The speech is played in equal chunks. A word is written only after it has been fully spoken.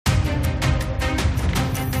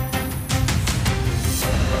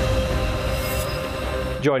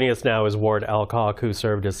Joining us now is Ward Elcock, who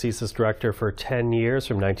served as CSIS director for 10 years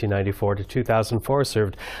from 1994 to 2004,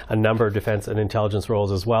 served a number of defense and intelligence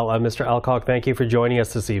roles as well. Mr. Elcock, thank you for joining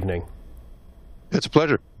us this evening. It's a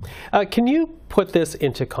pleasure. Can you put this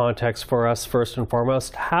into context for us first and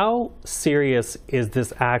foremost? How serious is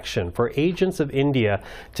this action for agents of India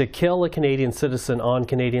to kill a Canadian citizen on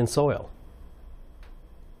Canadian soil?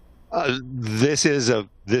 This is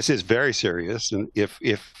very serious, and if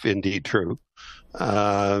indeed true.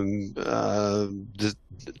 To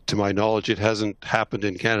my knowledge, it hasn't happened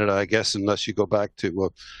in Canada, I guess, unless you go back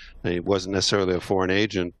to, it wasn't necessarily a foreign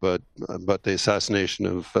agent, but the assassination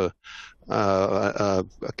of a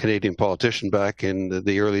Canadian politician back in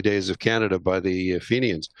the early days of Canada by the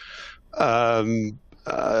Fenians.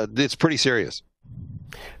 It's pretty serious.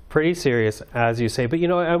 Pretty serious, as you say. But,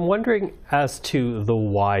 I'm wondering as to the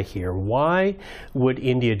why here. Why would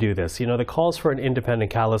India do this? The calls for an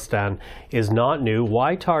independent Khalistan is not new.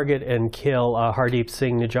 Why target and kill Hardeep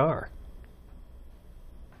Singh Nijjar?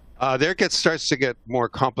 There it starts to get more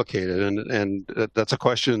complicated, and that's a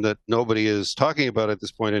question that nobody is talking about at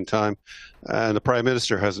this point in time, and the Prime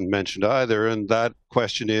Minister hasn't mentioned either. And that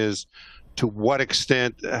question is, to what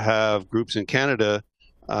extent have groups in Canada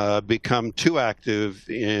become too active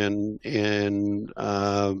in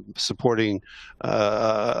supporting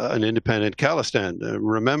an independent Khalistan?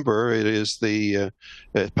 Remember, it is the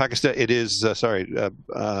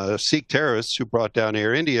Sikh terrorists who brought down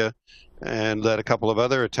Air India and led a couple of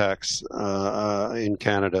other attacks in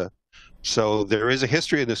Canada. So there is a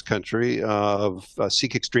history in this country of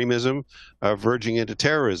Sikh extremism verging into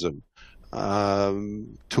terrorism.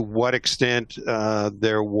 To what extent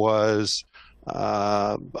there was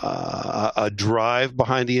a drive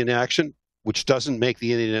behind the inaction, which doesn't make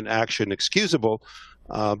the Indian action excusable,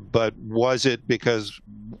 but was it because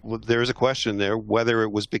there is a question there whether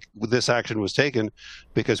it was this action was taken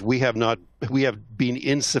because we have been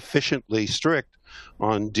insufficiently strict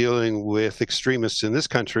on dealing with extremists in this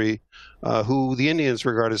country who the Indians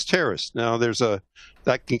regard as terrorists. Now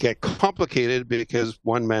that can get complicated because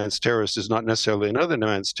one man's terrorist is not necessarily another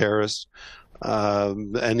man's terrorist.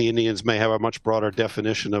 And the Indians may have a much broader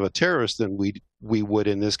definition of a terrorist than we would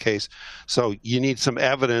in this case. So you need some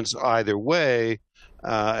evidence either way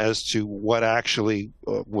as to what actually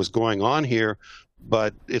was going on here.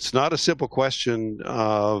 But it's not a simple question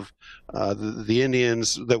of the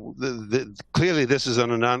Indians. Clearly, this is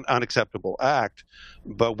an unacceptable act,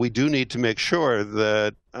 but we do need to make sure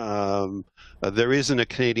that there isn't a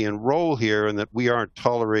Canadian role here and that we aren't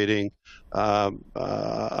tolerating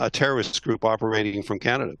a terrorist group operating from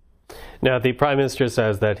Canada. Now, the Prime Minister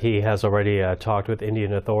says that he has already talked with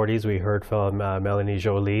Indian authorities. We heard from Melanie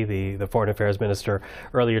Joly, the Foreign Affairs Minister,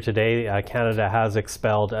 earlier today. Canada has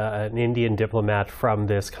expelled an Indian diplomat from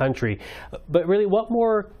this country. But really, what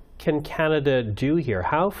more can Canada do here?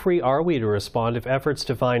 How free are we to respond if efforts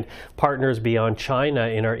to find partners beyond China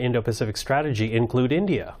in our Indo-Pacific strategy include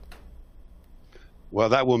India? Well,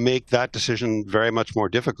 that will make that decision very much more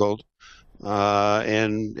difficult.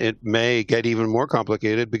 And it may get even more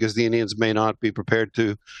complicated because the Indians may not be prepared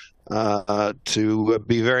to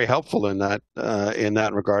be very helpful in that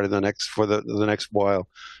regard for the next while.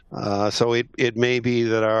 So it may be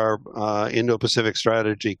that our Indo-Pacific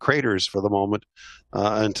strategy craters for the moment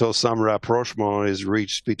until some rapprochement is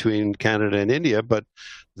reached between Canada and India. But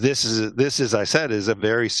this is, as I said, is a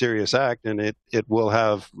very serious act, and it will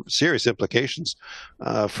have serious implications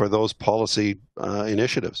for those policy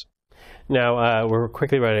initiatives. Now, we're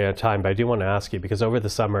quickly running out of time, but I do want to ask you, because over the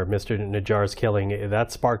summer, Mr. Nijjar's killing, that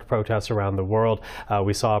sparked protests around the world.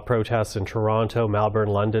 We saw protests in Toronto, Melbourne,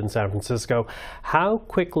 London, San Francisco. How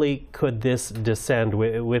quickly could this descend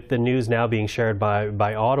with the news now being shared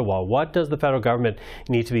by Ottawa? What does the federal government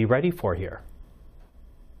need to be ready for here?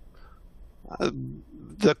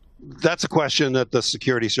 That's a question that the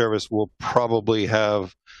security service will probably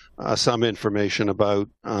have some information about,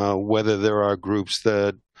 whether there are groups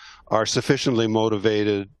that are sufficiently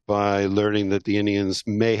motivated by learning that the Indians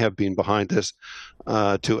may have been behind this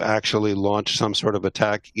to actually launch some sort of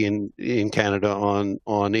attack in Canada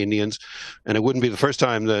on Indians. And it wouldn't be the first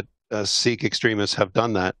time that Sikh extremists have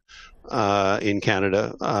done that in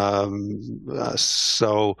Canada.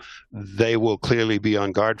 So they will clearly be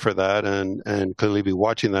on guard for that and clearly be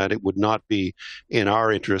watching that. It would not be in our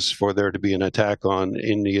interest for there to be an attack on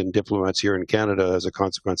Indian diplomats here in Canada as a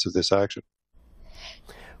consequence of this action.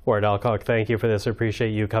 Ward Elcock, thank you for this. I appreciate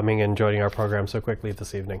you coming and joining our program so quickly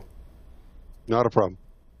this evening. Not a problem.